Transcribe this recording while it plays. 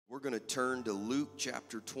We're going to turn to Luke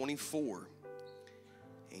chapter 24,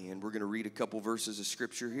 and we're going to read a couple verses of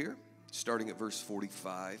scripture here, starting at verse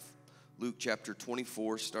 45. Luke chapter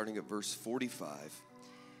 24, starting at verse 45.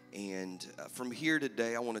 And from here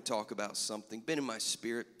today, I want to talk about something been in my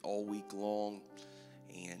spirit all week long,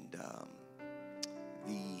 and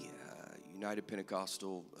the United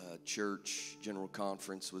Pentecostal Church General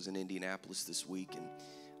Conference was in Indianapolis this week, and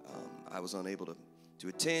I was unable to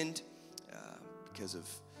attend because of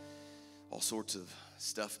all sorts of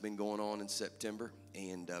stuff been going on in September,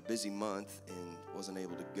 and busy month, and wasn't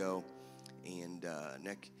able to go. And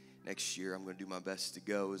next year I'm going to do my best to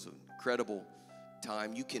go. It was an incredible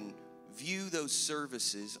time. You can view those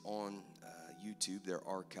services on YouTube. They're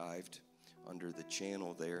archived under the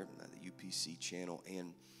channel there, the UPC channel,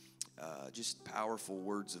 and just powerful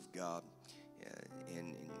words of God,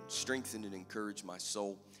 and strengthened and encouraged my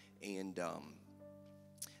soul. And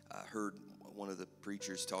I heard one of the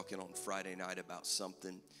preachers talking on Friday night about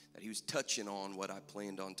something that he was touching on what I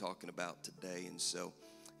planned on talking about today, and so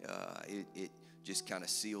it just kind of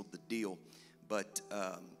sealed the deal. But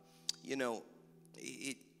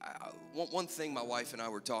one thing my wife and I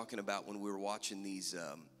were talking about when we were watching these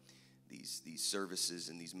services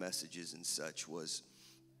and these messages and such was,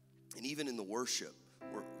 and even in the worship,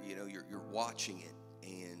 where you're watching it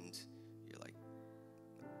and you're like,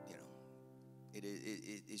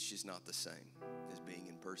 it's just not the same as being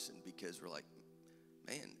in person, because we're like,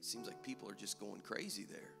 man, it seems like people are just going crazy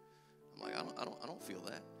there. I'm like, I don't feel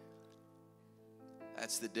that.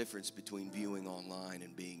 That's the difference between viewing online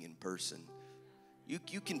and being in person.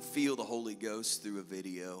 You can feel the Holy Ghost through a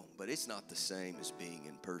video, but it's not the same as being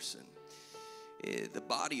in person. The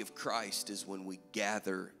body of Christ is when we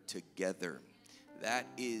gather together. That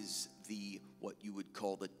is what you would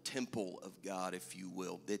call the temple of God, if you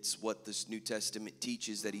will. It's what this New Testament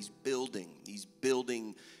teaches that he's building. He's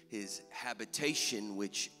building his habitation,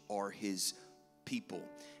 which are his people.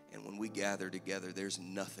 And when we gather together, there's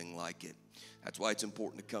nothing like it. That's why it's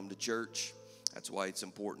important to come to church. That's why it's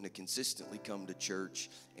important to consistently come to church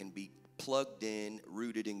and be plugged in,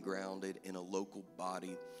 rooted and grounded in a local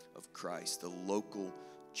body of Christ, the local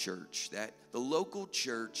church. That the local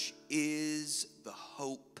church is the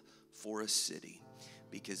hope for a city,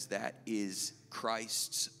 because that is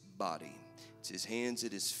Christ's body. It's his hands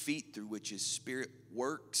and his feet through which his Spirit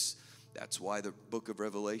works. That's why the book of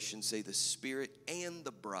Revelation say the Spirit and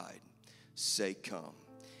the bride say come.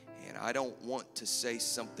 And I don't want to say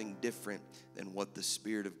something different than what the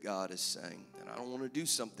Spirit of God is saying. And I don't want to do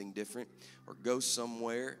something different or go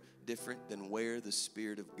somewhere different than where the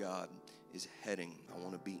Spirit of God is heading. I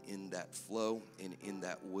want to be in that flow and in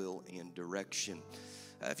that will and direction.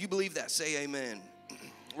 If you believe that, say amen.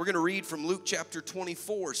 We're going to read from Luke chapter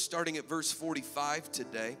 24, starting at verse 45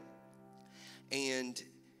 today. And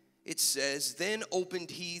it says, "Then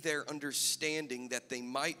opened he their understanding, that they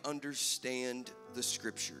might understand the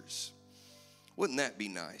scriptures." Wouldn't that be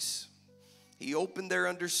nice? He opened their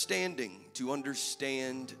understanding to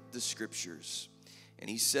understand the scriptures. And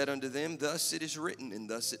he said unto them, "Thus it is written, and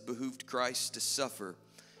thus it behooved Christ to suffer,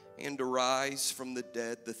 and to rise from the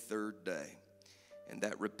dead the third day, and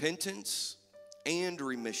that repentance and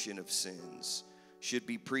remission of sins should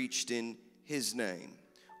be preached in his name."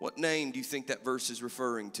 What name do you think that verse is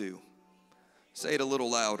referring to? Say it a little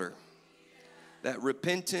louder. That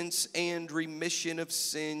repentance and remission of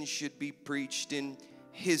sins should be preached in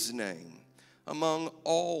his name among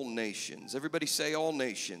all nations. Everybody say all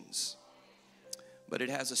nations. But it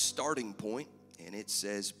has a starting point, and it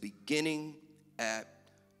says, beginning at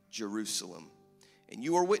Jerusalem. And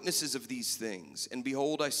you are witnesses of these things. And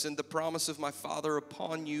behold, I send the promise of my Father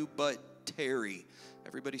upon you, but tarry.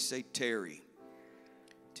 Everybody say tarry.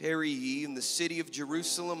 Tarry ye in the city of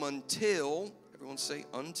Jerusalem until, everyone say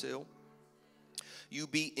until, you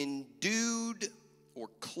be endued or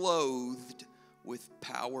clothed with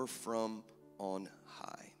power from on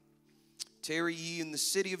high. Tarry ye in the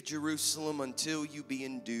city of Jerusalem until you be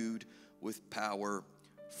endued with power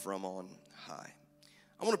from on high.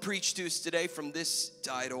 I want to preach to us today from this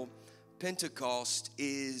title, Pentecost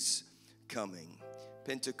is coming.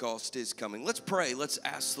 Pentecost is coming. Let's pray. Let's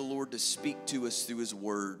ask the Lord to speak to us through his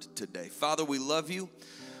word today. Father, we love you.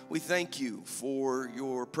 We thank you for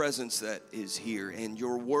your presence that is here and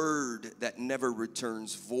your word that never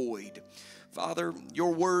returns void. Father,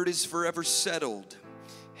 your word is forever settled.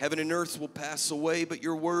 Heaven and earth will pass away, but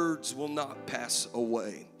your words will not pass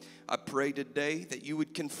away. I pray today that you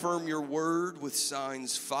would confirm your word with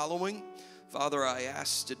signs following. Father, I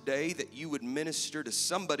ask today that you would minister to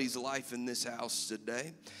somebody's life in this house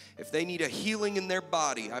today. If they need a healing in their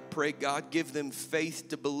body, I pray, God, give them faith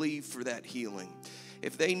to believe for that healing.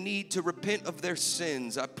 If they need to repent of their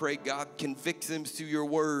sins, I pray, God, convict them through your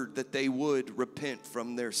word that they would repent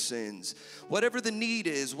from their sins. Whatever the need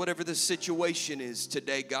is, whatever the situation is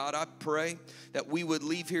today, God, I pray that we would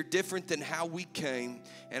leave here different than how we came,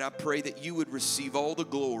 and I pray that you would receive all the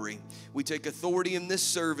glory. We take authority in this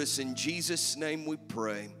service. In Jesus' name we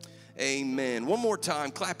pray. Amen. One more time,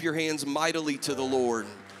 clap your hands mightily to the Lord.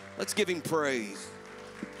 Let's give him praise.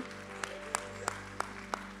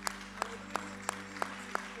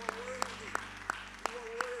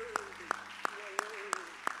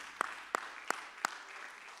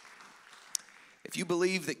 If you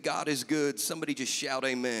believe that God is good, somebody just shout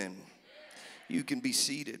amen. You can be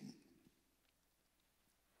seated.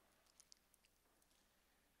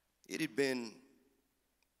 It had been,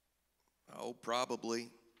 probably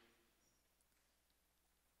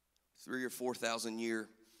 3,000 or 4,000 year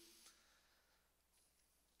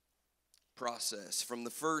process from the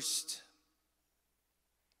first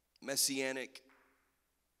messianic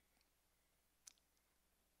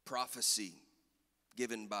prophecy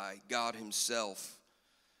given by God himself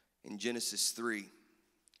in Genesis 3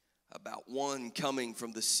 about one coming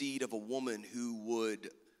from the seed of a woman who would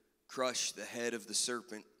crush the head of the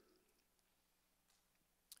serpent,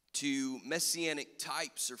 to messianic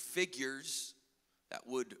types or figures that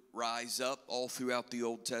would rise up all throughout the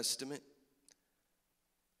Old Testament.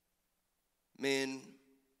 Men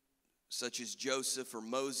such as Joseph or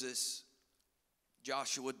Moses,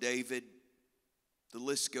 Joshua, David, the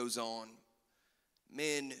list goes on.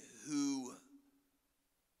 Men who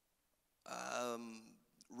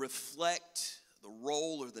reflect the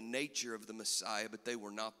role or the nature of the Messiah, but they were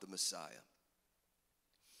not the Messiah.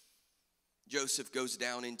 Joseph goes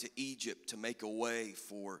down into Egypt to make a way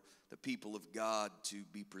for the people of God to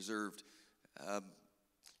be preserved.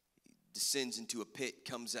 Descends into a pit,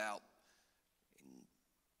 comes out, and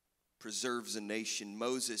preserves a nation.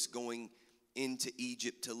 Moses going into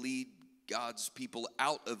Egypt to lead God's people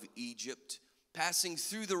out of Egypt, passing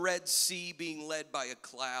through the Red Sea, being led by a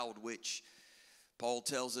cloud, which Paul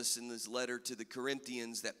tells us in his letter to the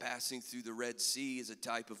Corinthians that passing through the Red Sea is a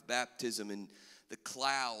type of baptism, and the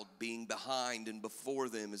cloud being behind and before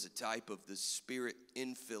them is a type of the Spirit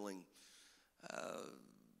infilling.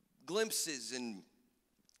 Glimpses and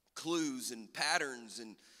clues and patterns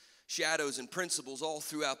and shadows and principles all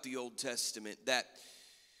throughout the Old Testament, that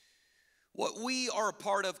what we are a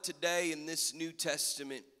part of today in this New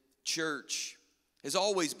Testament church has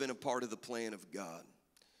always been a part of the plan of God.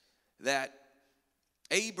 That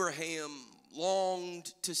Abraham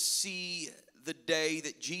longed to see the day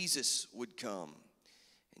that Jesus would come.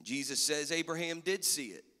 And Jesus says Abraham did see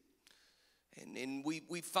it. And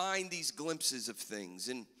we find these glimpses of things.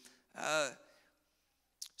 And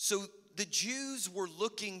so the Jews were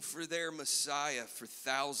looking for their Messiah for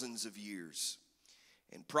thousands of years.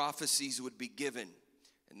 And prophecies would be given.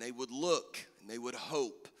 And they would look and they would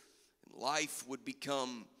hope. And life would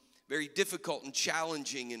become very difficult and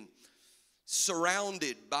challenging and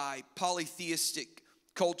surrounded by polytheistic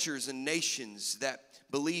cultures and nations that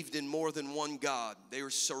believed in more than one God. They were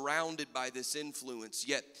surrounded by this influence,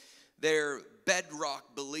 yet their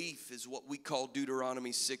bedrock belief is what we call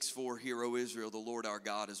Deuteronomy 6:4, Hear, O Israel, the Lord our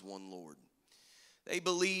God is one Lord. They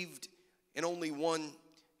believed in only one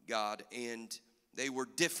God, and they were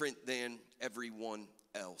different than everyone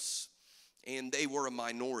else. And they were a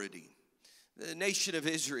minority. The nation of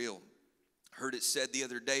Israel, heard it said the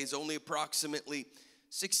other day, is only approximately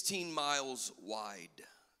 16 miles wide.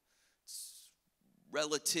 It's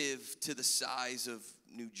relative to the size of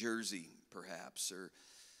New Jersey, perhaps, or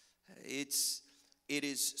it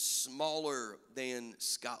is smaller than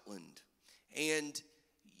Scotland. And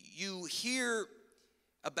you hear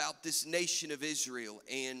about this nation of Israel,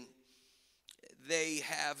 and they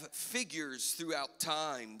have figures throughout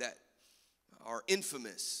time that are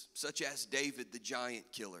infamous, such as David, the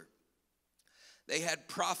giant killer. They had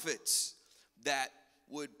prophets that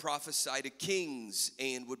would prophesy to kings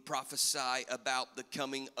and would prophesy about the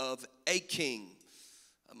coming of a king,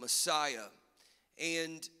 a Messiah.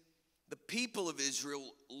 And the people of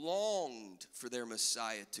Israel longed for their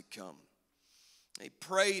Messiah to come. They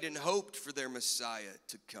prayed and hoped for their Messiah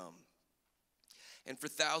to come. And for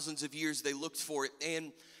thousands of years they looked for it.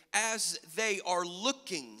 And as they are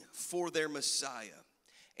looking for their Messiah,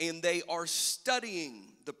 and they are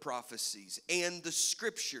studying the prophecies and the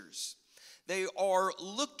scriptures, they are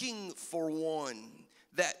looking for one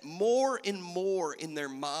that more and more in their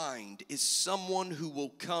mind is someone who will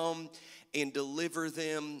come and deliver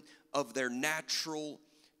them of their natural,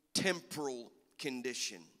 temporal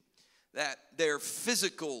condition, that their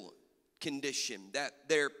physical condition, that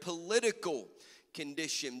their political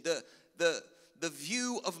condition, the the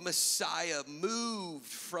view of Messiah moved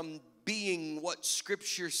from being what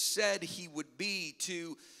Scripture said he would be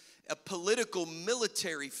to a political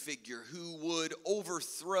military figure who would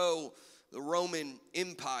overthrow the Roman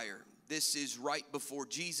Empire. This is right before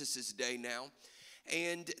Jesus' day now.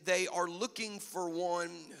 And they are looking for one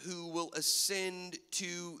who will ascend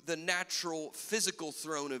to the natural physical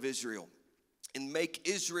throne of Israel and make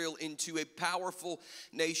Israel into a powerful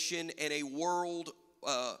nation and a world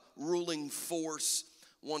ruling force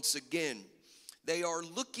once again. They are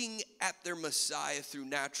looking at their Messiah through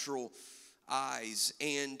natural eyes,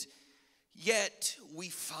 and yet we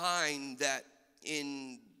find that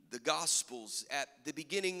in the Gospels, at the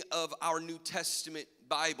beginning of our New Testament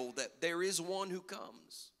Bible, that there is one who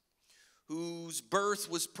comes, whose birth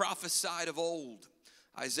was prophesied of old.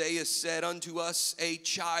 Isaiah said, "Unto us a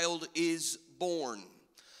child is born,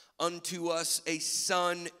 unto us a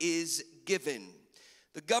son is given.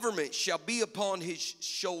 The government shall be upon his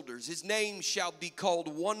shoulders. His name shall be called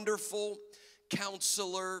Wonderful,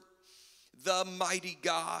 Counselor, the Mighty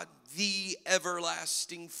God, the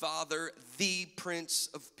Everlasting Father, the Prince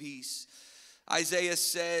of Peace." Isaiah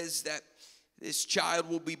says that this child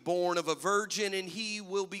will be born of a virgin, and he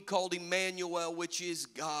will be called Emmanuel, which is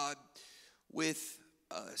God with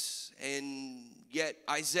us. And yet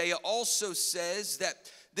Isaiah also says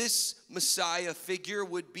that this Messiah figure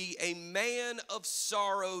would be a man of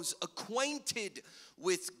sorrows, acquainted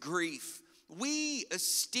with grief. We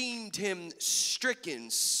esteemed him stricken,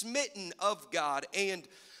 smitten of God, and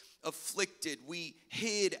afflicted. We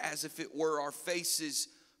hid as if it were our faces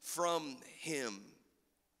from him.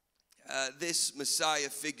 This Messiah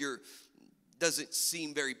figure doesn't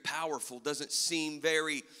seem very powerful, doesn't seem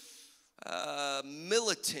very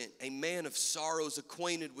militant. A man of sorrows,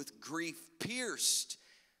 acquainted with grief, pierced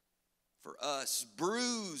for us,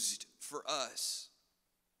 bruised for us.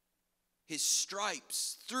 His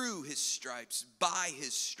stripes, through his stripes, by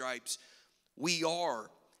his stripes, we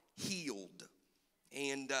are healed.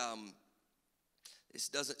 And this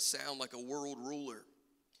doesn't sound like a world ruler.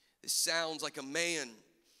 This sounds like a man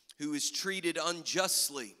who is treated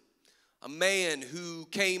unjustly, a man who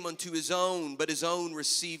came unto his own, but his own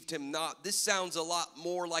received him not. This sounds a lot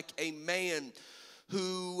more like a man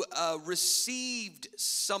who received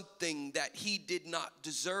something that he did not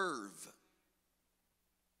deserve.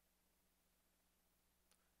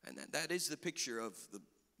 And that is the picture of the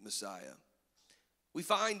Messiah. We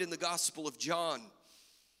find in the Gospel of John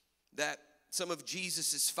that some of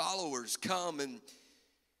Jesus' followers come, and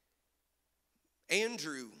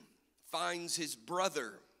Andrew finds his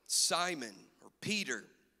brother Simon, or Peter.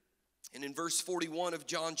 And in verse 41 of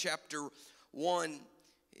John chapter 1,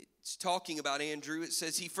 it's talking about Andrew. It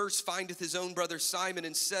says, "He first findeth his own brother Simon,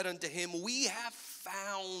 and said unto him, We have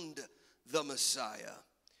found the Messiah,"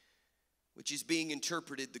 which is being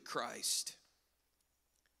interpreted the Christ.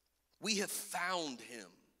 We have found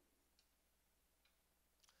him.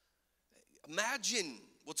 Imagine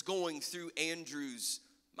what's going through Andrew's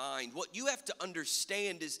mind. What you have to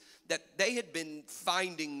understand is that they had been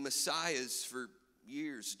finding messiahs for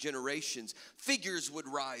years, generations. Figures would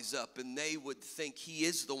rise up and they would think he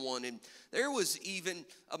is the one. And there was even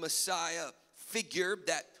a Messiah figure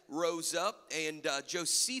that rose up, and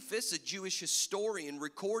Josephus, a Jewish historian,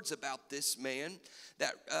 records about this man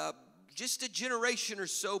that just a generation or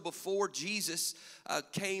so before Jesus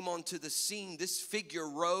came onto the scene, this figure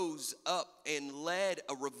rose up and led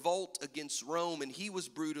a revolt against Rome, and he was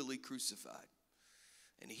brutally crucified.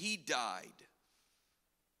 And he died.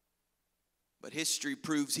 But history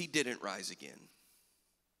proves he didn't rise again.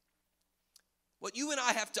 What you and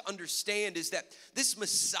I have to understand is that this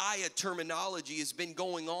Messiah terminology has been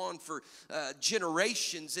going on for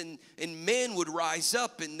generations, and men would rise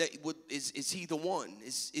up and they would, is he the one?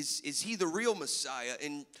 Is he the real Messiah?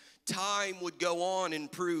 And time would go on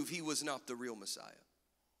and prove he was not the real Messiah.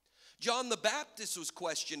 John the Baptist was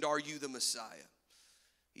questioned, "Are you the Messiah?"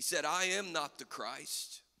 He said, "I am not the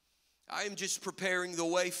Christ. I am just preparing the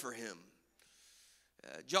way for him."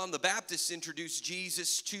 John the Baptist introduced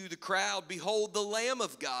Jesus to the crowd. "Behold, the Lamb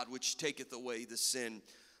of God, which taketh away the sin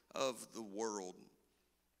of the world."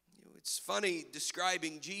 It's funny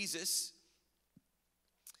describing Jesus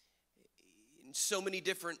in so many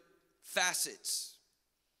different facets.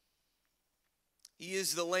 He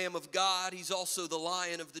is the Lamb of God. He's also the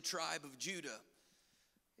Lion of the tribe of Judah.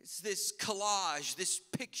 It's this collage, this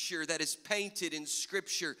picture that is painted in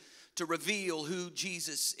Scripture to reveal who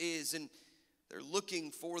Jesus is. And they're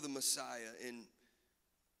looking for the Messiah. And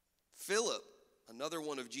Philip, another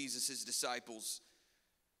one of Jesus' disciples,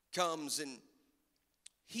 comes and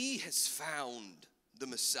he has found the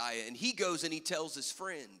Messiah. And he goes and he tells his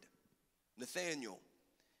friend Nathanael.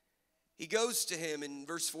 He goes to him in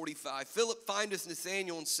verse 45. Philip findeth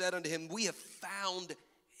Nathanael and said unto him, we have found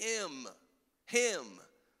him,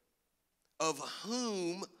 of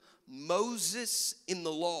whom Moses in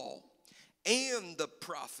the law and the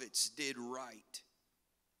prophets did write.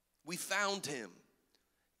 We found him,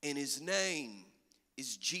 and his name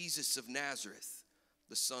is Jesus of Nazareth,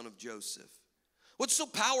 the son of Joseph. What's so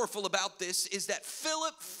powerful about this is that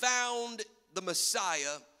Philip found the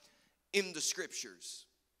Messiah in the scriptures.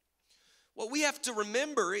 What we have to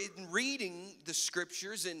remember in reading the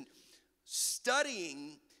scriptures and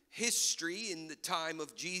studying history in the time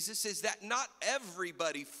of Jesus is that not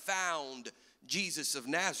everybody found Jesus of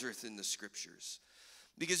Nazareth in the scriptures.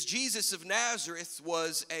 Because Jesus of Nazareth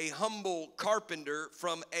was a humble carpenter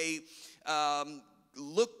from a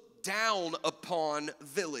looked down upon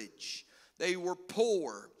village. They were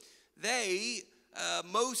poor.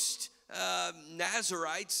 Most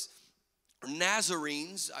Nazarenes,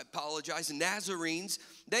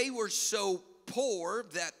 they were so poor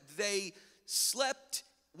that they slept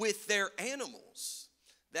with their animals,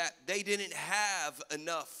 that they didn't have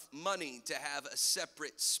enough money to have a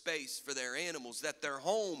separate space for their animals, that their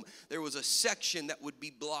home, there was a section that would be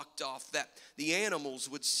blocked off, that the animals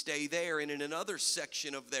would stay there, and in another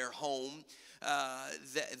section of their home,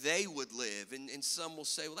 they would live. And some will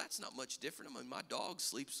say, well, that's not much different. I mean, my dog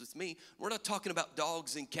sleeps with me. We're not talking about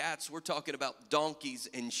dogs and cats. We're talking about donkeys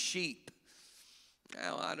and sheep.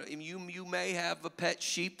 Now, you may have a pet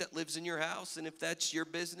sheep that lives in your house, and if that's your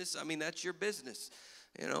business, I mean, that's your business.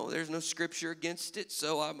 You know, there's no scripture against it,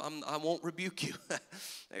 so I won't rebuke you.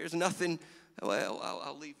 There's nothing, well,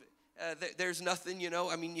 I'll leave it. There's nothing,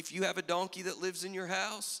 I mean, if you have a donkey that lives in your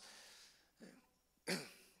house,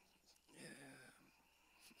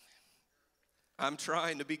 I'm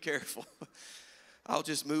trying to be careful. I'll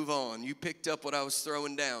just move on. You picked up what I was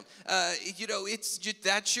throwing down. It's just,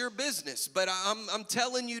 that's your business. But I'm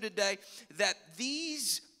telling you today that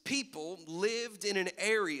these people lived in an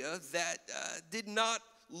area that did not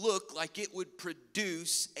look like it would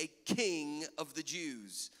produce a king of the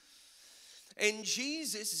Jews. And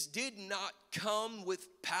Jesus did not come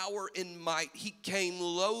with power and might. He came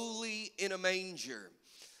lowly in a manger.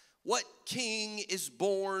 What king is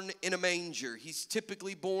born in a manger? He's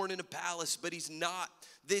typically born in a palace, but he's not.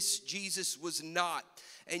 This Jesus was not.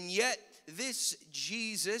 And yet, this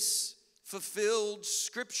Jesus fulfilled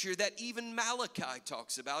scripture that even Malachi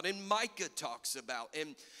talks about and Micah talks about.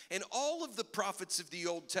 And all of the prophets of the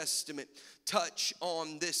Old Testament touch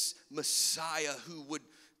on this Messiah who would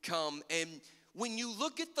come. And when you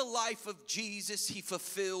look at the life of Jesus, he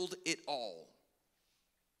fulfilled it all.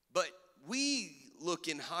 But we look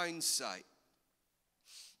in hindsight.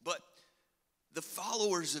 But the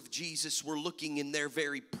followers of Jesus were looking in their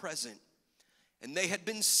very present. And they had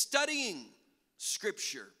been studying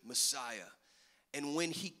scripture, Messiah. And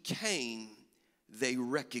when he came, they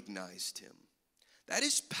recognized him. That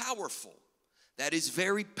is powerful. That is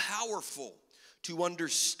very powerful to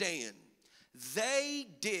understand. They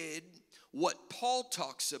did what Paul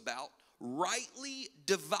talks about, rightly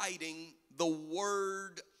dividing the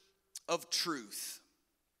word of truth.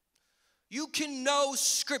 You can know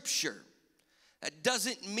scripture. That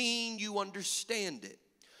doesn't mean you understand it.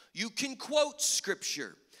 You can quote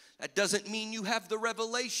scripture. That doesn't mean you have the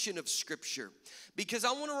revelation of scripture. Because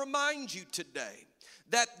I want to remind you today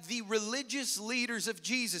that the religious leaders of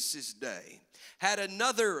Jesus' day had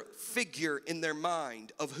another figure in their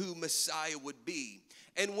mind of who Messiah would be.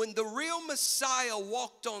 And when the real Messiah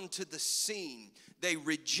walked onto the scene, they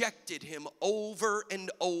rejected him over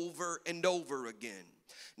and over and over again.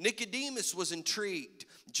 Nicodemus was intrigued.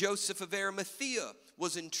 Joseph of Arimathea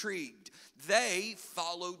was intrigued. They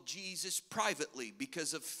followed Jesus privately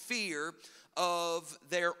because of fear of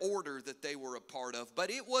their order that they were a part of.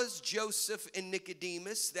 But it was Joseph and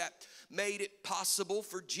Nicodemus that made it possible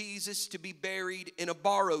for Jesus to be buried in a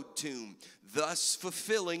borrowed tomb, thus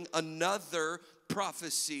fulfilling another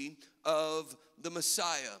prophecy of the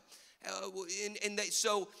Messiah.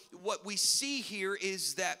 So what we see here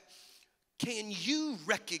is that, can you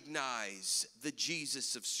recognize the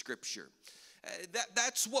Jesus of Scripture?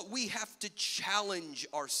 That's what we have to challenge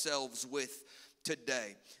ourselves with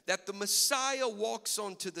today. That the Messiah walks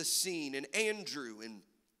onto the scene, and Andrew and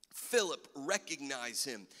Philip recognize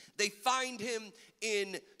him. They find him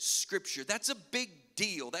in Scripture. That's a big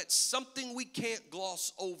deal. That's something we can't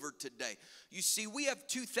gloss over today. You see, we have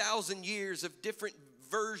 2,000 years of different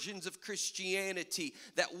versions of Christianity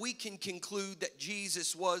that we can conclude that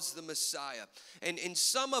Jesus was the Messiah. And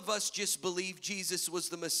some of us just believe Jesus was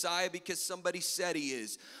the Messiah because somebody said he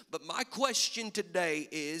is. But my question today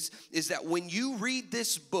is that when you read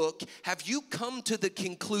this book, have you come to the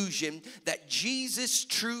conclusion that Jesus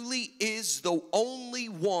truly is the only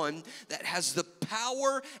one that has the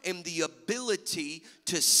power and the ability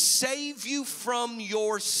to save you from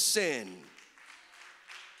your sin?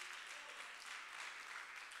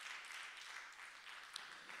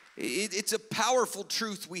 It's a powerful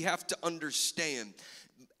truth we have to understand.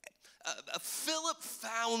 Philip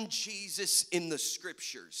found Jesus in the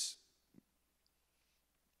scriptures.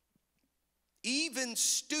 Even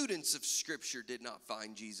students of scripture did not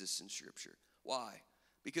find Jesus in scripture. Why?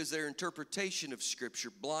 Because their interpretation of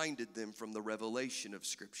scripture blinded them from the revelation of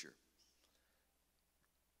scripture.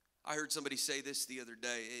 I heard somebody say this the other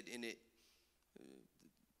day,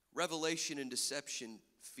 revelation and deception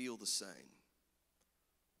feel the same.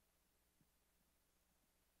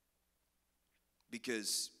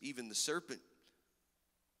 Because even the serpent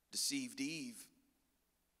deceived Eve,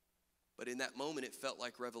 but in that moment it felt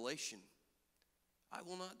like revelation. I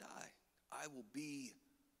will not die. I will be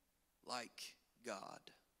like God.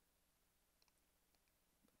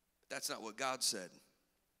 But that's not what God said.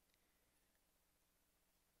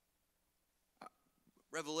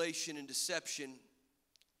 Revelation and deception,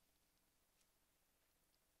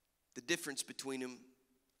 the difference between them,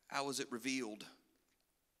 how was it revealed?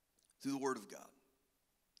 Through the Word of God.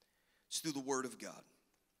 It's through the Word of God.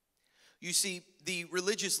 You see, the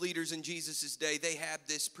religious leaders in Jesus' day, they had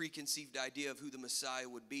this preconceived idea of who the Messiah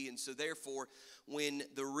would be. And so therefore, when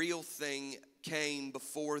the real thing came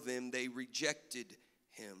before them, they rejected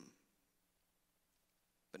him.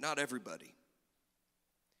 But not everybody.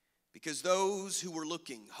 Because those who were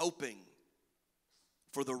looking, hoping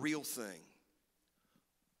for the real thing,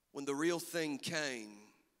 when the real thing came,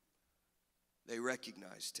 they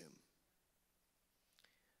recognized him.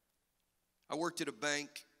 I worked at a bank,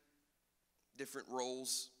 different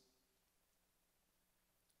roles,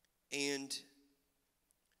 and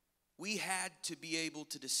we had to be able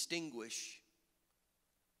to distinguish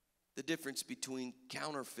the difference between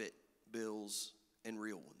counterfeit bills and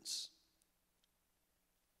real ones.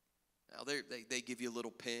 Now, they give you a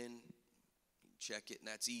little pen, you check it, and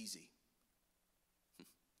that's easy.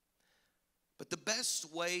 But the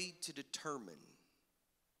best way to determine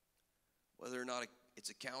whether or not it's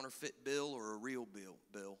a counterfeit bill or a real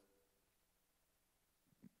bill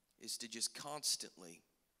is to just constantly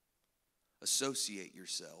associate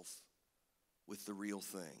yourself with the real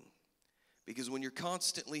thing. Because when you're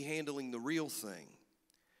constantly handling the real thing,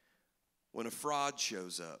 when a fraud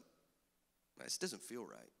shows up, this doesn't feel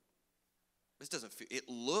right. This doesn't feel, it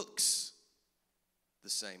looks the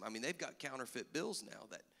same. I mean, they've got counterfeit bills now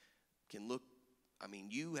that can look, I mean,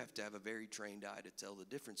 you have to have a very trained eye to tell the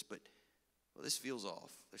difference, but well, this feels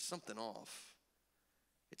off. There's something off.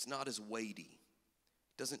 It's not as weighty.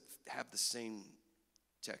 It doesn't have the same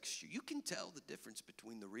texture. You can tell the difference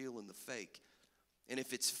between the real and the fake. And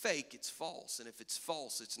if it's fake, it's false. And if it's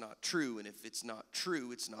false, it's not true. And if it's not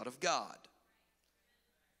true, it's not of God.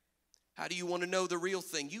 How do you want to know the real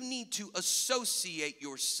thing? You need to associate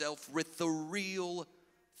yourself with the real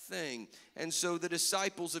thing. And so the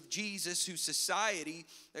disciples of Jesus, whose society,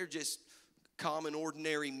 they're just common,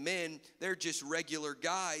 ordinary men. They're just regular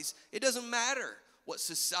guys. It doesn't matter what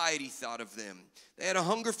society thought of them. They had a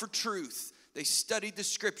hunger for truth. They studied the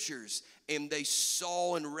scriptures, and they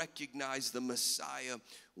saw and recognized the Messiah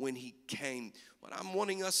when he came. What I'm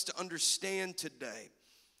wanting us to understand today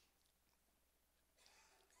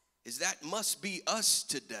is that must be us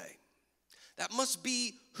today. That must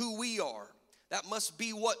be who we are. That must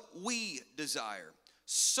be what we desire.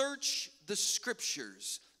 Search the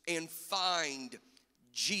scriptures and find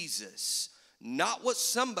Jesus. Not what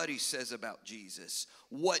somebody says about Jesus,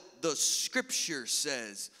 what the scripture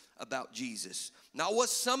says about Jesus. Not what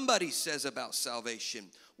somebody says about salvation,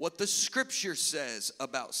 what the scripture says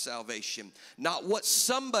about salvation. Not what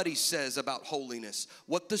somebody says about holiness,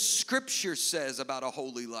 what the scripture says about a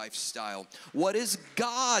holy lifestyle. What does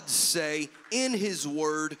God say in his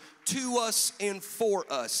word to us and for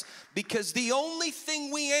us? Because the only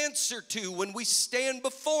thing we answer to when we stand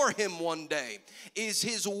before him one day is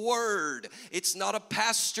his word. It's not a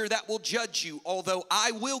pastor that will judge you, although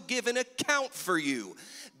I will give an account for you.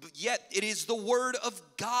 But yet it is the word of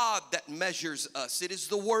God that measures us. It is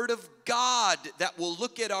the word of God that will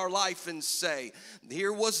look at our life and say,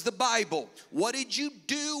 here was the Bible. What did you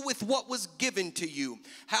do with what was given to you?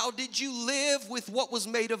 How did you live with what was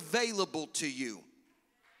made available to you?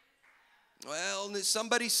 Well,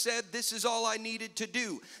 somebody said this is all I needed to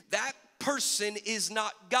do. That person is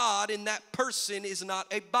not God, and that person is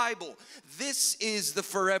not a Bible. This is the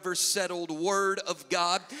forever settled word of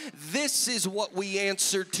God. This is what we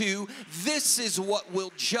answer to. This is what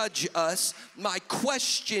will judge us. My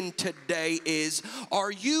question today is,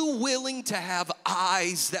 are you willing to have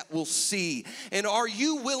eyes that will see? And are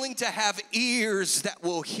you willing to have ears that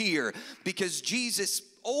will hear? Because Jesus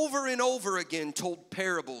over and over again told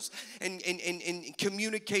parables and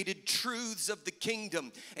communicated truths of the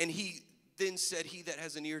kingdom. And he then said, he that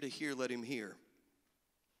has an ear to hear, let him hear.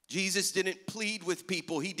 Jesus didn't plead with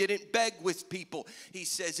people. He didn't beg with people. He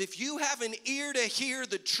says, if you have an ear to hear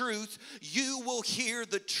the truth, you will hear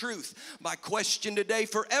the truth. My question today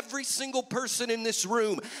for every single person in this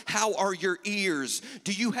room, how are your ears?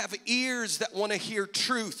 Do you have ears that want to hear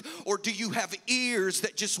truth? Or do you have ears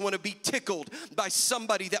that just want to be tickled by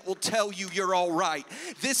somebody that will tell you you're all right?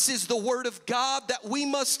 This is the word of God that we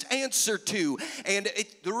must answer to. And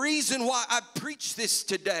the reason why I preach this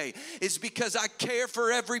today is because I care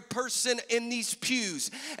for every person in these pews,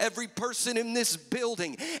 every person in this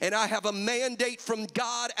building, and I have a mandate from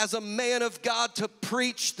God as a man of God to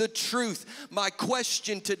preach the truth. My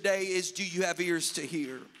question today is, do you have ears to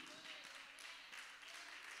hear?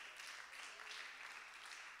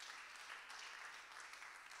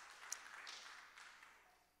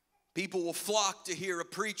 People will flock to hear a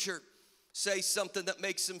preacher say something that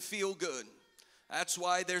makes them feel good. That's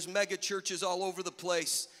why there's mega churches all over the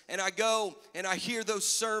place. And I go and I hear those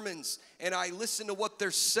sermons and I listen to what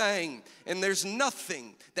they're saying. And there's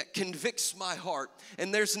nothing that convicts my heart.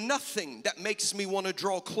 And there's nothing that makes me want to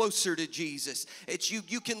draw closer to Jesus. It's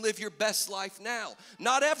you can live your best life now.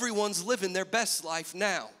 Not everyone's living their best life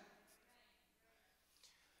now.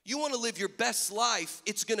 You want to live your best life,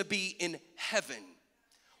 it's going to be in heaven.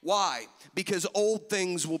 Why? Because old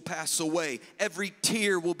things will pass away. Every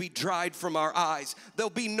tear will be dried from our eyes. There'll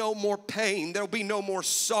be no more pain. There'll be no more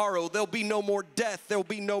sorrow. There'll be no more death. There'll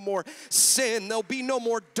be no more sin. There'll be no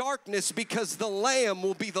more darkness because the Lamb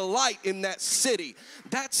will be the light in that city.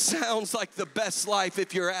 That sounds like the best life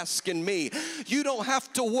if you're asking me. You don't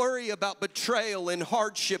have to worry about betrayal and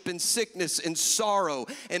hardship and sickness and sorrow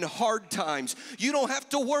and hard times. You don't have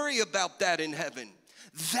to worry about that in heaven.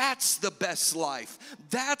 That's the best life.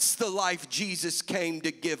 That's the life Jesus came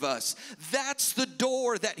to give us. That's the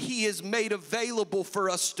door that he has made available for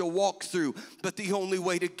us to walk through. But the only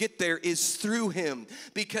way to get there is through him,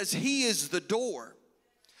 because he is the door.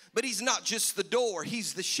 But he's not just the door,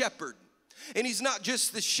 he's the shepherd. And he's not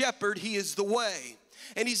just the shepherd, he is the way.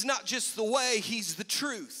 And he's not just the way, he's the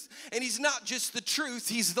truth. And he's not just the truth,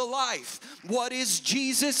 he's the life. What is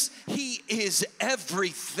Jesus? He is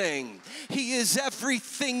everything. He is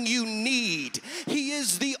everything you need. He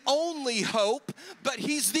is the only hope, but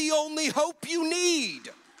he's the only hope you need.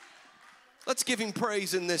 Let's give him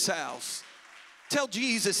praise in this house. Tell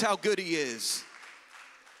Jesus how good he is.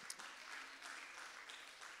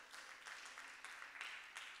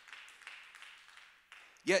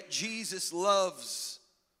 Yet Jesus loves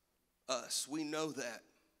us. We know that.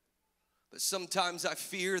 But sometimes I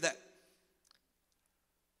fear that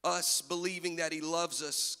us believing that he loves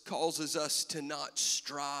us causes us to not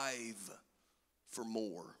strive for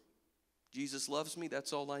more. Jesus loves me,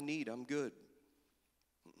 that's all I need, I'm good.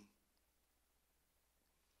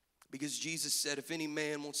 Because Jesus said, if any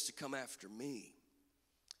man wants to come after me,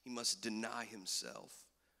 he must deny himself,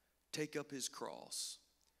 take up his cross,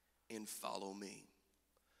 and follow me.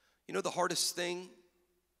 You know, the hardest thing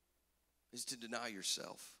is to deny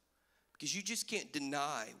yourself. Because you just can't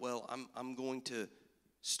deny, well, I'm going to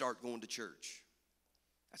start going to church.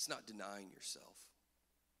 That's not denying yourself.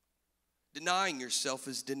 Denying yourself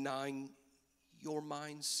is denying your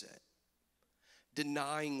mindset.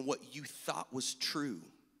 Denying what you thought was true.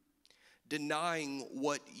 Denying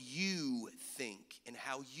what you think and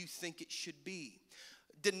how you think it should be.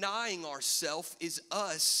 Denying ourselves is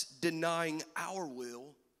us denying our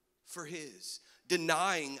will for his.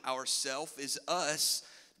 Denying ourselves is us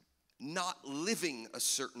not living a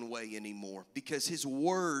certain way anymore because his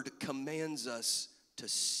word commands us to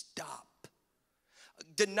stop.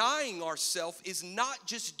 Denying ourselves is not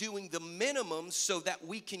just doing the minimum so that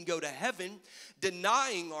we can go to heaven.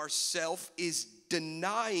 Denying ourselves is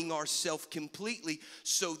denying ourselves completely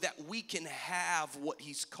so that we can have what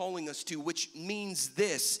he's calling us to, which means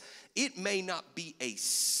this: it may not be a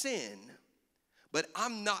sin, but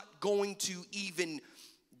I'm not going to even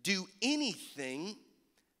do anything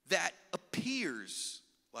that appears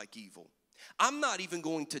like evil. I'm not even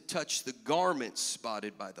going to touch the garments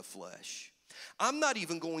spotted by the flesh. I'm not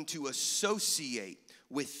even going to associate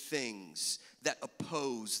with things that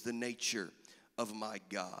oppose the nature of my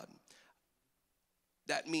God.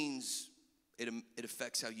 That means it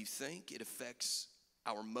affects how you think. It affects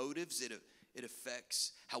our motives. It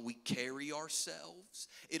affects how we carry ourselves.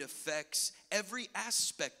 It affects every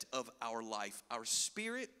aspect of our life, our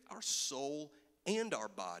spirit, our soul, and our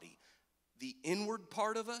body. The inward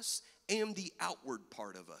part of us and the outward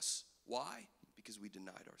part of us. Why? Because we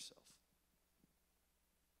denied ourselves.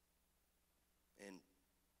 And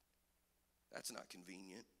that's not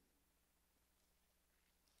convenient.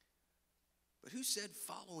 But who said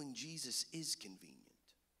following Jesus is convenient?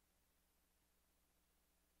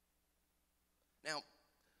 Now,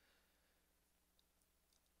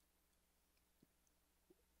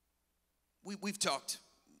 we've talked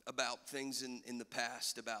about things in the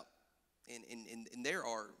past about, and there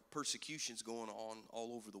are persecutions going on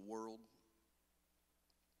all over the world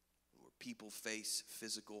where people face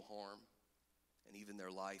physical harm and even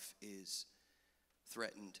their life is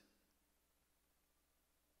threatened.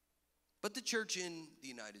 But the church in the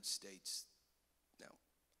United States, now,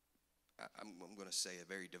 I'm going to say a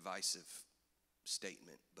very divisive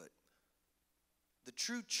statement, but the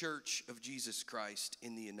true church of Jesus Christ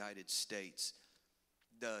in the United States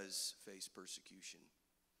does face persecution.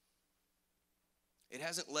 It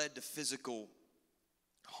hasn't led to physical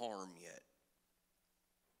harm yet,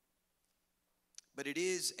 but it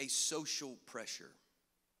is a social pressure.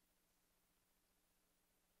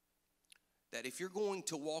 That if you're going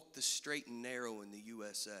to walk the straight and narrow in the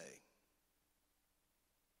USA,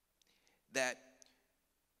 that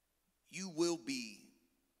you will be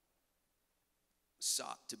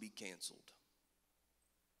sought to be canceled.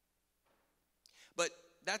 But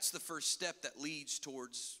that's the first step that leads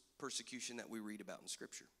towards persecution that we read about in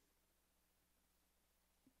Scripture.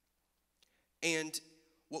 And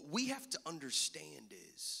what we have to understand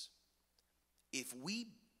is, if we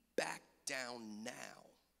back down now,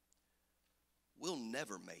 we'll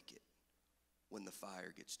never make it when the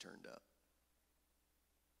fire gets turned up.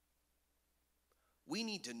 We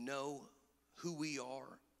need to know who we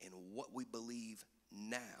are and what we believe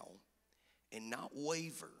now and not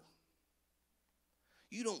waver.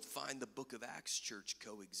 You don't find the book of Acts church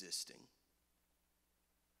coexisting.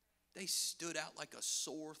 They stood out like a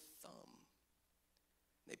sore thumb.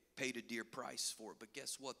 They paid a dear price for it, but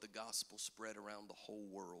guess what? The gospel spread around the whole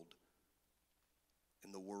world,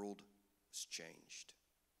 and the world was changed.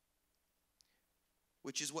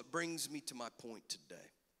 Which is what brings me to my point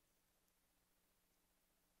today.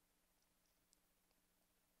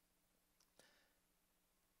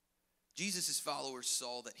 Jesus' followers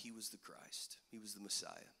saw that he was the Christ. He was the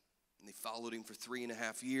Messiah. And they followed him for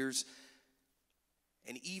 3.5 years.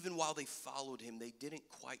 And even while they followed him, they didn't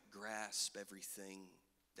quite grasp everything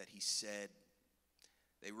that he said.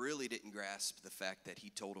 They really didn't grasp the fact that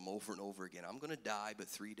he told them over and over again, I'm going to die, but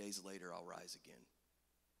 3 days later I'll rise again.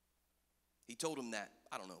 He told them that,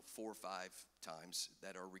 4 or 5 times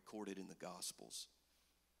that are recorded in the Gospels.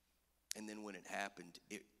 And then when it happened,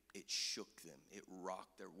 it shook them. It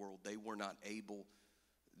rocked their world. They were not able,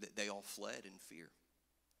 they all fled in fear.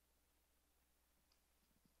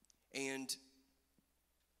 And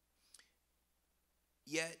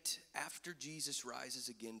yet, after Jesus rises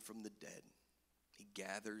again from the dead, he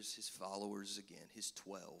gathers his followers again, his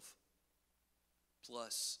 12,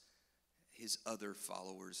 plus his other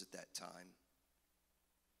followers at that time.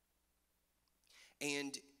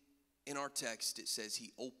 And in our text, it says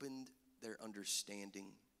he opened their understanding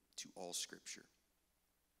to all Scripture,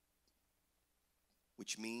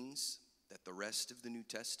 which means that the rest of the New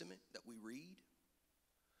Testament that we read,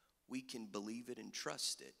 we can believe it and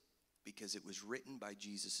trust it because it was written by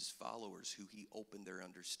Jesus' followers who he opened their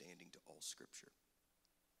understanding to all Scripture.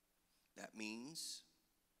 That means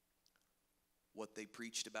what they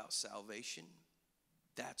preached about salvation,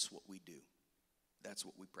 that's what we do. That's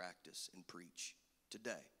what we practice and preach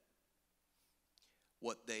today.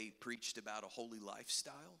 What they preached about a holy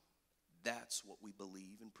lifestyle, that's what we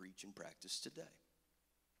believe and preach and practice today.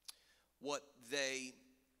 What they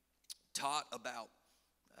taught about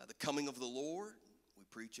the coming of the Lord, we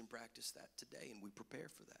preach and practice that today, and we prepare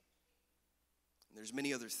for that. And there's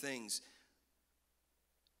many other things.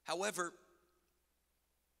 However,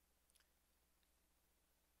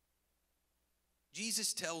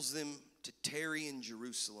 Jesus tells them to tarry in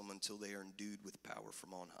Jerusalem until they are endued with power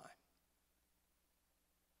from on high.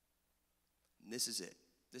 And this is it.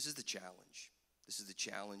 This is the challenge. This is the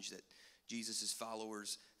challenge that Jesus'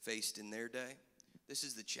 followers faced in their day. This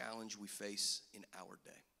is the challenge we face in our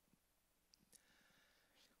day.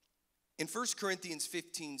 In 1 Corinthians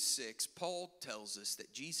 15:6, Paul tells us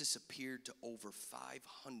that Jesus appeared to over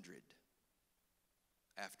 500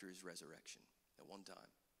 after his resurrection. at one time.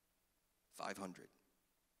 500.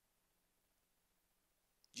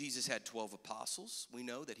 Jesus had 12 apostles. We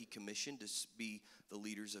know that he commissioned to be the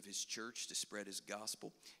leaders of his church to spread his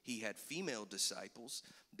gospel. He had female disciples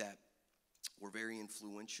that were very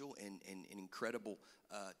influential and an incredible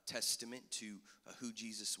testament to who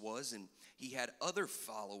Jesus was. And he had other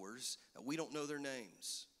followers that we don't know their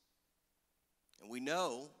names. And we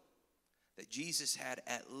know that Jesus had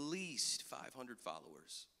at least 500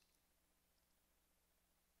 followers.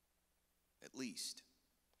 At least.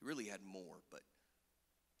 He really had more, but.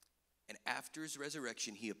 And after his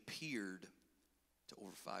resurrection, he appeared to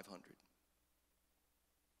over 500.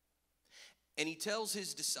 And he tells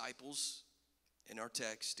his disciples in our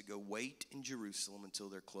text to go wait in Jerusalem until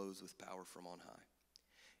they're clothed with power from on high.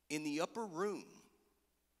 In the upper room,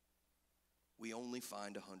 we only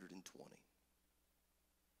find 120.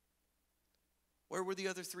 Where were the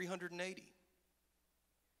other 380?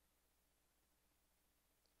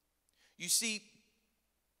 You see,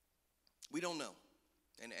 we don't know.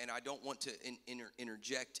 And I don't want to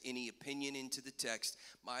interject any opinion into the text.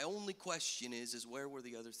 My only question is where were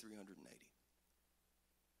the other 380?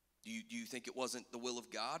 Do you think it wasn't the will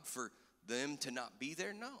of God for them to not be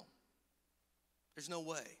there? No. There's no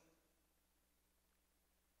way.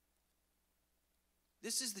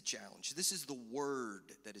 This is the challenge. This is the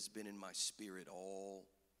word that has been in my spirit all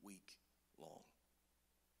week long.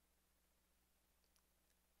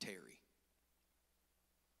 Tarry.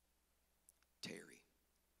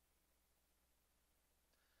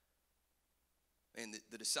 And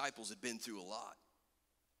the disciples had been through a lot.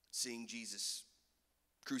 Seeing Jesus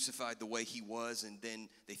crucified the way he was, and then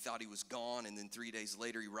they thought he was gone, and then 3 days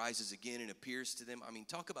later he rises again and appears to them. I mean,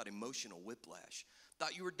 talk about emotional whiplash.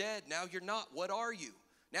 Thought you were dead, now you're not. What are you?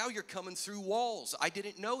 Now you're coming through walls. I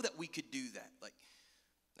didn't know that we could do that. Like,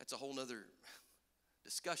 that's a whole nother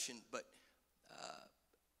discussion, but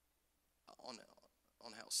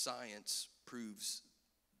on how science proves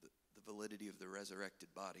the validity of the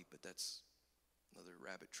resurrected body, but that's another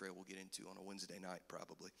rabbit trail we'll get into on a Wednesday night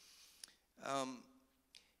probably.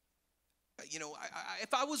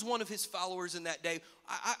 If I was one of his followers in that day,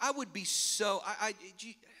 I would be so,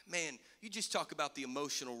 man, you just talk about the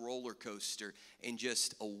emotional roller coaster in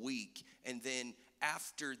just a week. And then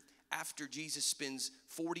after Jesus spends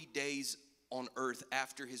 40 days on earth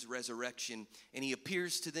after his resurrection, and he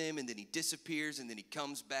appears to them, and then he disappears, and then he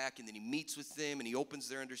comes back, and then he meets with them, and he opens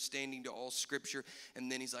their understanding to all scripture,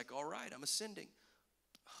 and then he's like, all right, I'm ascending.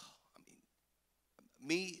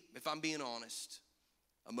 Me, if I'm being honest,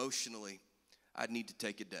 emotionally, I'd need to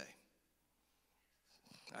take a day.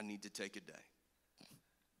 I need to take a day.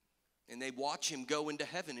 And they watch him go into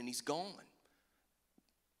heaven, and he's gone.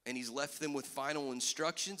 And he's left them with final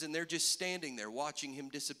instructions, and they're just standing there watching him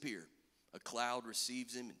disappear. A cloud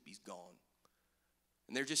receives him, and he's gone.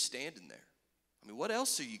 And they're just standing there. I mean, what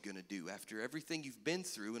else are you going to do after everything you've been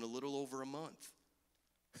through in a little over a month?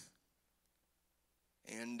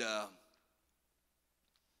 And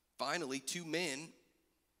finally, two men,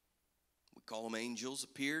 we call them angels,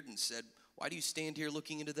 appeared and said, why do you stand here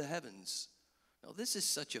looking into the heavens? Now, this is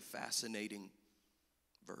such a fascinating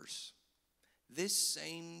verse. This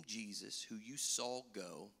same Jesus who you saw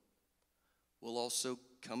go will also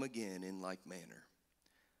come again in like manner.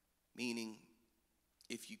 Meaning,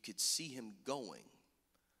 if you could see him going,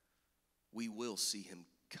 we will see him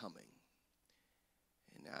coming.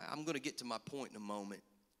 And I'm going to get to my point in a moment.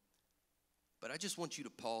 But I just want you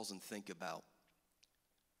to pause and think about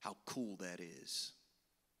how cool that is.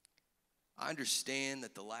 I understand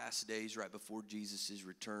that the last days right before Jesus'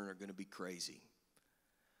 return are going to be crazy.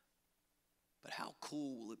 But how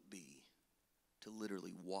cool will it be to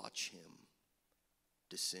literally watch him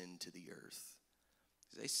descend to the earth?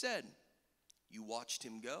 As they said, you watched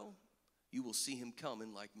him go, you will see him come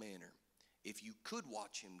in like manner. If you could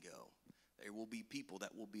watch him go, there will be people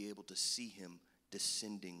that will be able to see him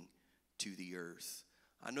descending to the earth.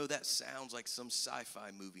 I know that sounds like some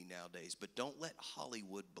sci-fi movie nowadays, but don't let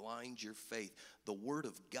Hollywood blind your faith. The Word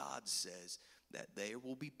of God says that there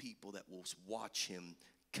will be people that will watch him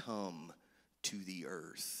come to the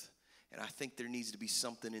earth. And I think there needs to be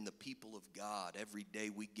something in the people of God. Every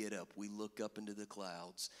day we get up, we look up into the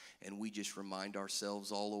clouds, and we just remind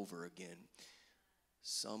ourselves all over again,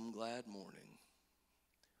 some glad morning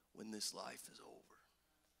when this life is over.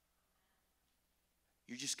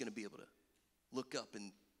 You're just going to be able to look up,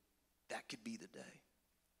 and that could be the day.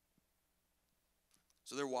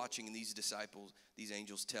 So they're watching, and these disciples, these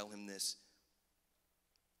angels tell him this.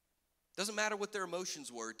 Doesn't matter what their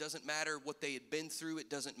emotions were. It doesn't matter what they had been through. It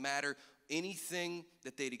doesn't matter anything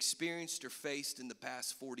that they'd experienced or faced in the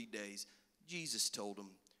past 40 days. Jesus told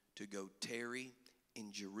them, to go tarry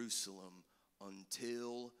in Jerusalem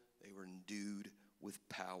until they were endued with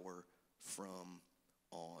power from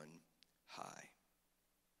on high.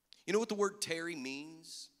 You know what the word tarry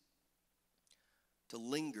means? To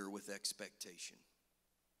linger with expectation.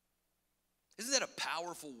 Isn't that a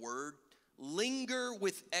powerful word? Linger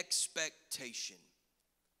with expectation.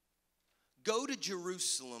 Go to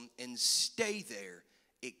Jerusalem and stay there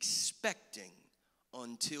expecting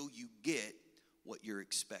until you get what you're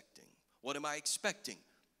expecting. What am I expecting?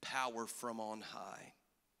 Power from on high.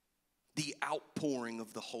 The outpouring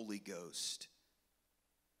of the Holy Ghost.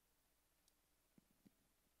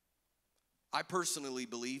 I personally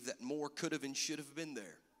believe that more could have and should have been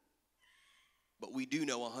there. But we do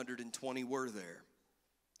know 120 were there.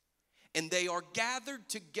 And they are gathered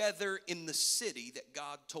together in the city that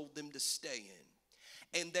God told them to stay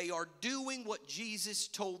in. And they are doing what Jesus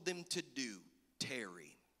told them to do,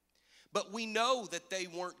 tarry. But we know that they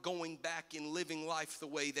weren't going back and living life the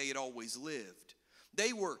way they had always lived.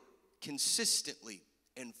 They were consistently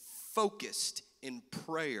and focused in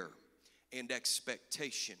prayer and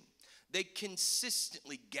expectation. They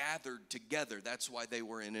consistently gathered together. That's why they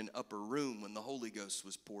were in an upper room when the Holy Ghost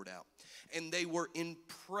was poured out. And they were in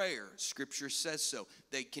prayer. Scripture says so.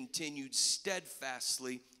 They continued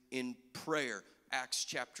steadfastly in prayer. Acts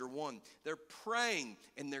chapter 1. They're praying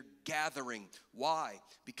and they're gathering. Why?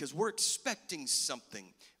 Because we're expecting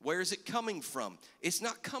something. Where is it coming from? It's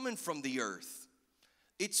not coming from the earth.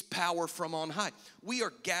 It's power from on high. We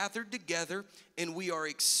are gathered together and we are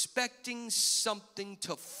expecting something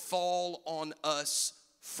to fall on us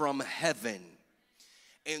from heaven.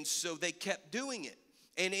 And so they kept doing it.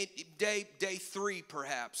 And day 3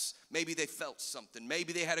 perhaps, maybe they felt something.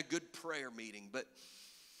 Maybe they had a good prayer meeting. But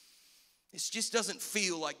it just doesn't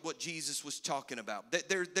feel like what Jesus was talking about.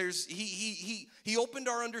 He opened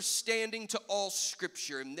our understanding to all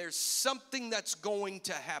Scripture, and there's something that's going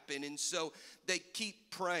to happen, and so they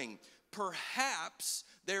keep praying. Perhaps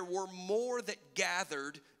there were more that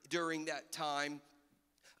gathered during that time,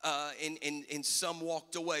 and some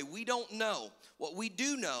walked away. We don't know. What we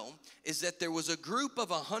do know is that there was a group of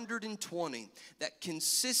 120 that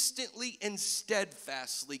consistently and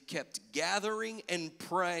steadfastly kept gathering and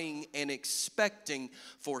praying and expecting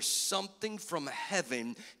for something from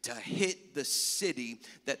heaven to hit the city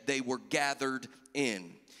that they were gathered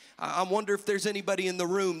in. I wonder if there's anybody in the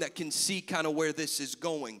room that can see kind of where this is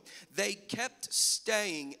going. They kept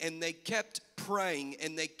staying and they kept praying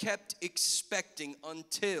and they kept expecting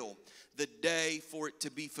until the day for it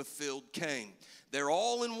to be fulfilled came. They're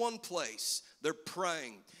all in one place. They're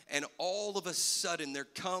praying. And all of a sudden there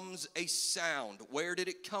comes a sound. Where did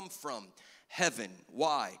it come from? Heaven.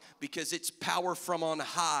 Why? Because it's power from on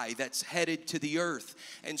high that's headed to the earth.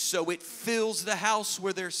 And so it fills the house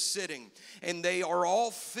where they're sitting. And they are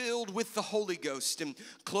all filled with the Holy Ghost. And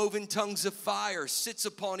cloven tongues of fire sits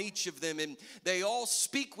upon each of them. And they all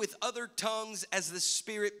speak with other tongues as the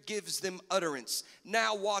Spirit gives them utterance.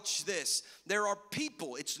 Now watch this. There are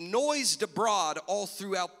people. It's noised abroad all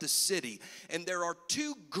throughout the city. And there are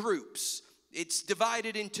two groups. It's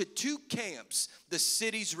divided into two camps, the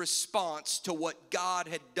city's response to what God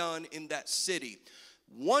had done in that city.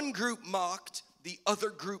 One group mocked, the other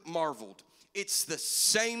group marveled. It's the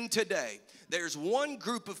same today. There's one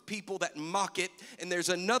group of people that mock it, and there's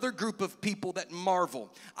another group of people that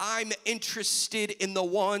marvel. I'm interested in the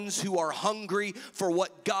ones who are hungry for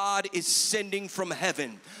what God is sending from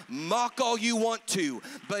heaven. Mock all you want to,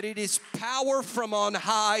 but it is power from on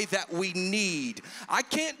high that we need. I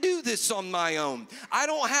can't do this on my own. I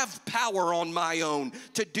don't have power on my own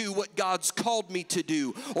to do what God's called me to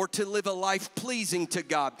do or to live a life pleasing to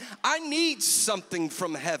God. I need something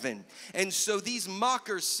from heaven. And so these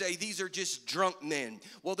mockers say these are just drunk men.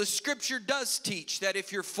 Well, the Scripture does teach that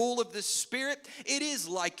if you're full of the Spirit, it is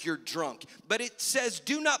like you're drunk. But it says,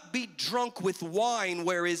 do not be drunk with wine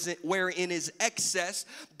wherein is excess,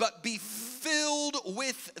 but be filled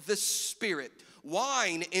with the Spirit.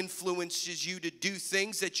 Wine influences you to do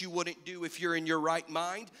things that you wouldn't do if you're in your right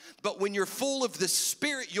mind. But when you're full of the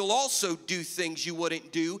Spirit, you'll also do things you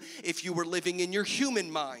wouldn't do if you were living in your human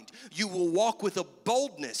mind. You will walk with a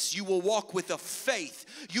boldness. You will walk with a faith.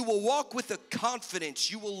 You will walk with a confidence.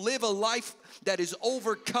 You will live a life that is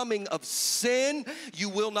overcoming of sin. You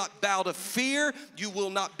will not bow to fear. You will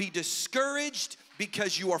not be discouraged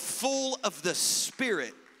because you are full of the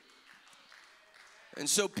Spirit. And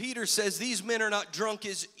so Peter says these men are not drunk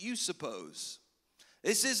as you suppose.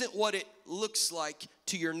 This isn't what it looks like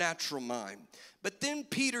to your natural mind. But then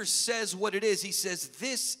Peter says what it is. He says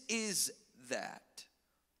this is that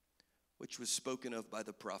which was spoken of by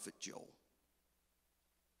the prophet Joel.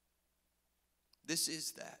 This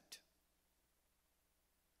is that.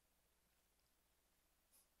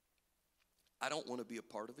 I don't want to be a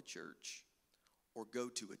part of a church or go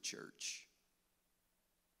to a church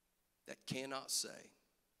that cannot say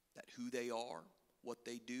that who they are, what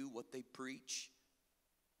they do, what they preach,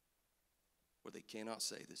 where they cannot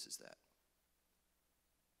say this is that.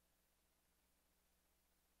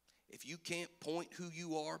 If you can't point who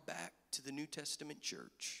you are back to the New Testament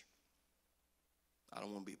church, I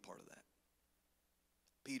don't want to be a part of that.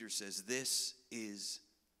 Peter says this is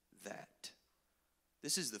that.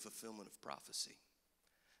 This is the fulfillment of prophecy.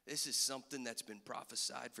 This is something that's been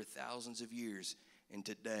prophesied for thousands of years. And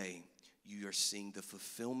today, you are seeing the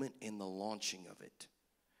fulfillment and the launching of it.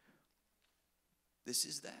 This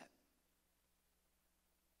is that.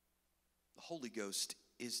 The Holy Ghost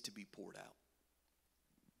is to be poured out.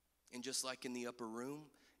 And just like in the upper room,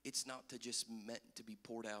 it's not just meant to be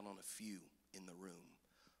poured out on a few in the room.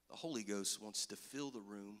 The Holy Ghost wants to fill the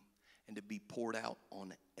room and to be poured out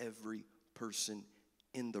on every person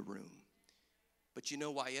in the room. But you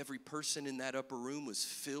know why every person in that upper room was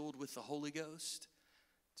filled with the Holy Ghost?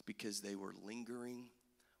 It's because they were lingering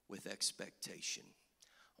with expectation.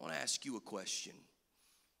 I want to ask you a question.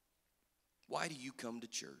 Why do you come to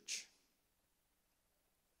church?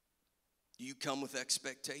 Do you come with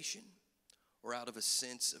expectation or out of a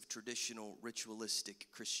sense of traditional ritualistic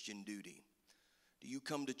Christian duty? Do you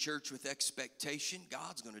come to church with expectation?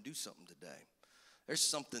 God's going to do something today. There's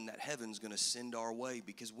something that heaven's going to send our way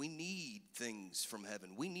because we need things from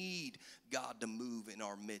heaven. We need God to move in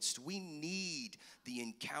our midst. We need the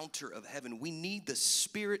encounter of heaven. We need the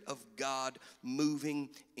Spirit of God moving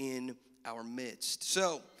in our midst.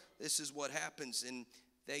 So this is what happens, and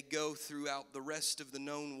they go throughout the rest of the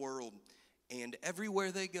known world, and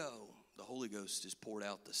everywhere they go, the Holy Ghost is poured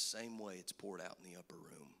out the same way it's poured out in the upper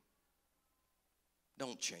room.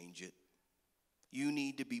 Don't change it. You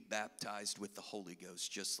need to be baptized with the Holy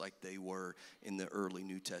Ghost just like they were in the early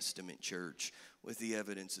New Testament church with the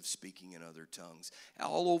evidence of speaking in other tongues.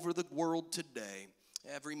 All over the world today,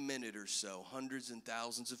 every minute or so, hundreds and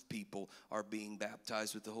thousands of people are being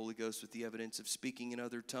baptized with the Holy Ghost with the evidence of speaking in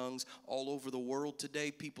other tongues. All over the world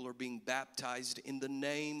today, people are being baptized in the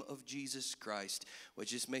name of Jesus Christ, which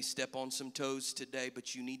just may step on some toes today,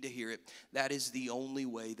 but you need to hear it. That is the only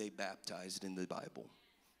way they baptized in the Bible.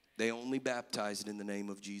 They only baptized in the name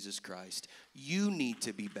of Jesus Christ. You need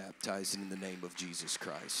to be baptized in the name of Jesus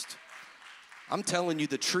Christ. I'm telling you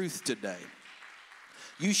the truth today.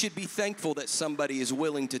 You should be thankful that somebody is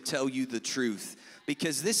willing to tell you the truth,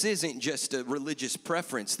 because this isn't just a religious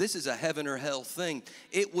preference. This is a heaven or hell thing.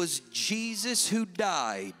 It was Jesus who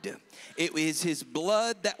died. It is his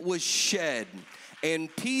blood that was shed.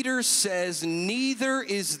 And Peter says, neither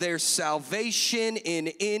is there salvation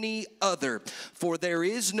in any other, for there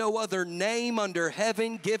is no other name under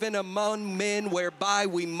heaven given among men whereby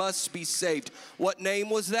we must be saved. What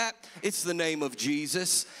name was that? It's the name of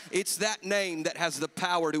Jesus. It's that name that has the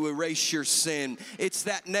power to erase your sin. It's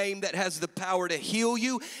that name that has the power to heal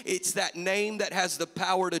you. It's that name that has the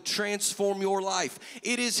power to transform your life.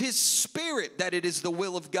 It is his Spirit that it is the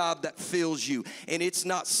will of God that fills you. And it's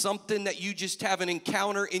not something that you just have an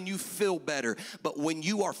encounter and you feel better. But when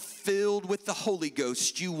you are filled with the Holy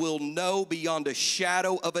Ghost, you will know beyond a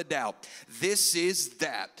shadow of a doubt, this is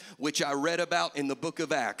that which I read about in the book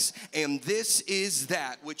of Acts, and this is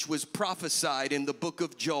that which was prophesied in the book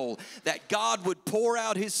of Joel, that God would pour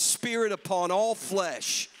out his Spirit upon all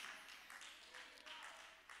flesh.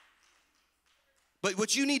 But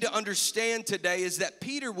what you need to understand today is that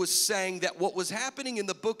Peter was saying that what was happening in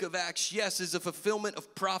the book of Acts, yes, is a fulfillment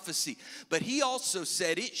of prophecy. But he also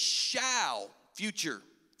said it shall, future,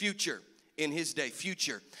 in his day,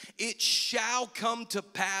 future. It shall come to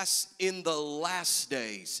pass in the last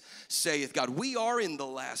days, saith God. We are in the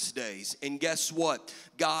last days. And guess what?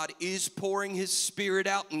 God is pouring his Spirit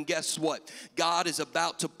out. And guess what? God is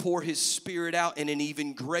about to pour his Spirit out in an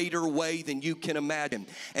even greater way than you can imagine.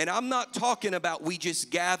 And I'm not talking about we just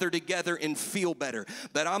gather together and feel better,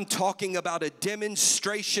 but I'm talking about a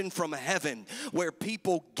demonstration from heaven where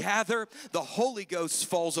people gather, the Holy Ghost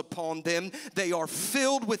falls upon them, they are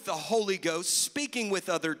filled with the Holy Ghost, speaking with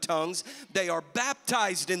other tongues, they are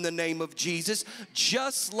baptized in the name of Jesus,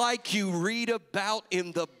 just like you read about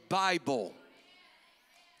in the Bible.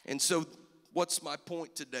 And so what's my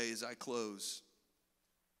point today as I close?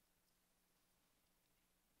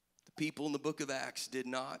 The people in the book of Acts did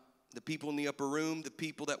not. The people in the upper room, the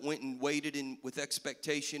people that went and waited with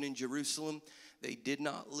expectation in Jerusalem, they did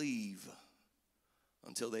not leave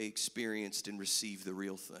until they experienced and received the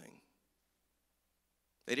real thing.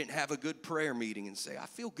 They didn't have a good prayer meeting and say, I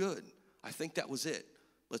feel good. I think that was it.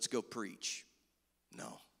 Let's go preach.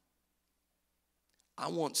 No. I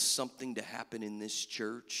want something to happen in this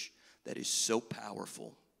church that is so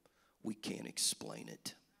powerful we can't explain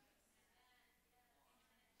it.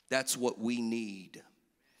 That's what we need.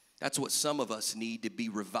 That's what some of us need to be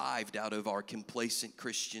revived out of our complacent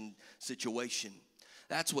Christian situation.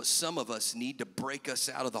 That's what some of us need to break us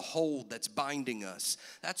out of the hold that's binding us.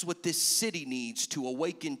 That's what this city needs to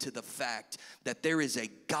awaken to the fact that there is a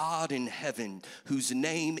God in heaven whose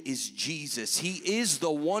name is Jesus. He is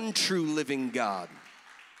the one true living God.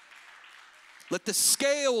 Let the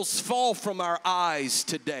scales fall from our eyes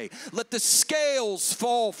today. Let the scales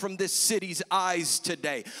fall from this city's eyes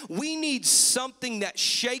today. We need something that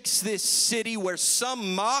shakes this city where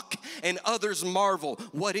some mock and others marvel.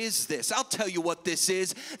 What is this? I'll tell you what this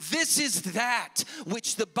is. This is that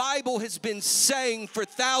which the Bible has been saying for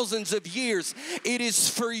thousands of years. It is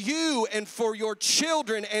for you and for your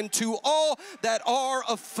children and to all that are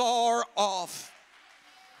afar off.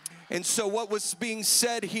 And so what was being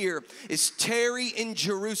said here is tarry in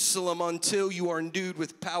Jerusalem until you are endued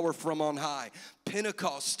with power from on high.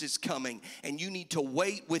 Pentecost is coming, and you need to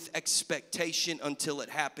wait with expectation until it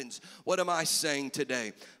happens. What am I saying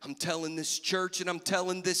today? I'm telling this church and I'm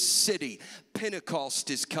telling this city, Pentecost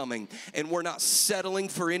is coming, and we're not settling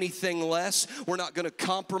for anything less. We're not going to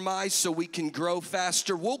compromise so we can grow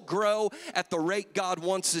faster. We'll grow at the rate God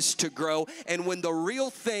wants us to grow, and when the real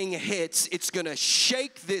thing hits, it's going to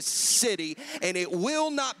shake this city, and it will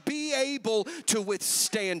not be able to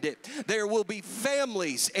withstand it. There will be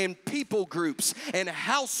families and people groups and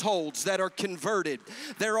households that are converted.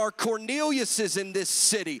 There are Corneliuses in this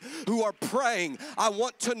city who are praying, I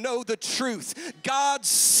want to know the truth. God,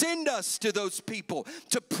 send us to those people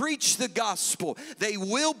to preach the gospel. They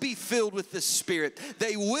will be filled with the Spirit.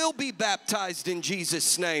 They will be baptized in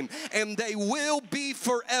Jesus' name, and they will be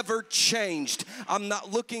forever changed. I'm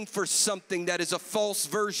not looking for something that is a false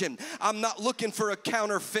version. I'm not looking for a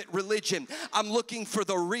counterfeit religion. I'm looking for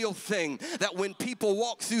the real thing that when people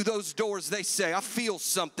walk through those doors, they say, I feel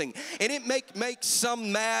something. And it may make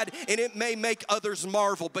some mad, and it may make others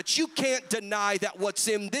marvel, but you can't deny that what's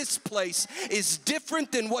in this place is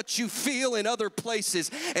different than what you feel in other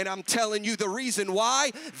places. And I'm telling you the reason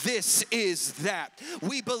why, this is that.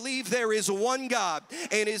 We believe there is one God,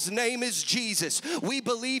 and his name is Jesus. We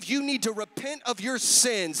believe you need to repent of your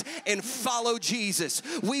sins and follow Jesus.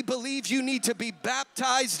 We believe you need to be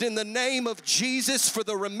baptized in the name of Jesus for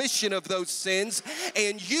the remission of those sins,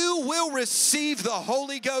 and you will receive the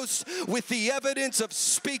Holy Ghost with the evidence of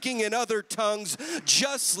speaking in other tongues,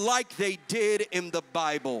 just like they did in the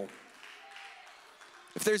Bible.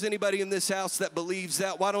 If there's anybody in this house that believes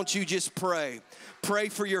that, why don't you just pray? Pray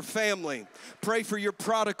for your family. Pray for your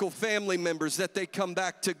prodigal family members that they come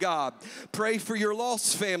back to God. Pray for your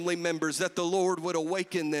lost family members that the Lord would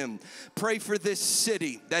awaken them. Pray for this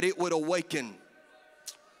city that it would awaken.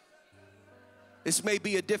 This may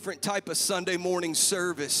be a different type of Sunday morning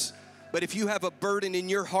service, but if you have a burden in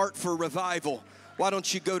your heart for revival, why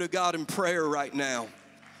don't you go to God in prayer right now?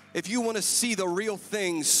 If you want to see the real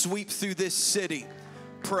thing sweep through this city,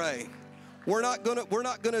 pray. We're not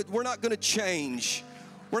gonna change.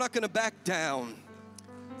 We're not gonna back down.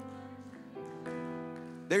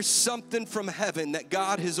 There's something from heaven that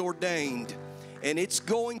God has ordained, and it's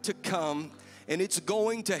going to come, and it's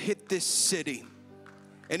going to hit this city,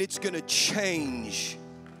 and it's gonna change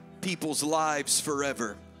people's lives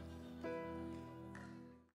forever.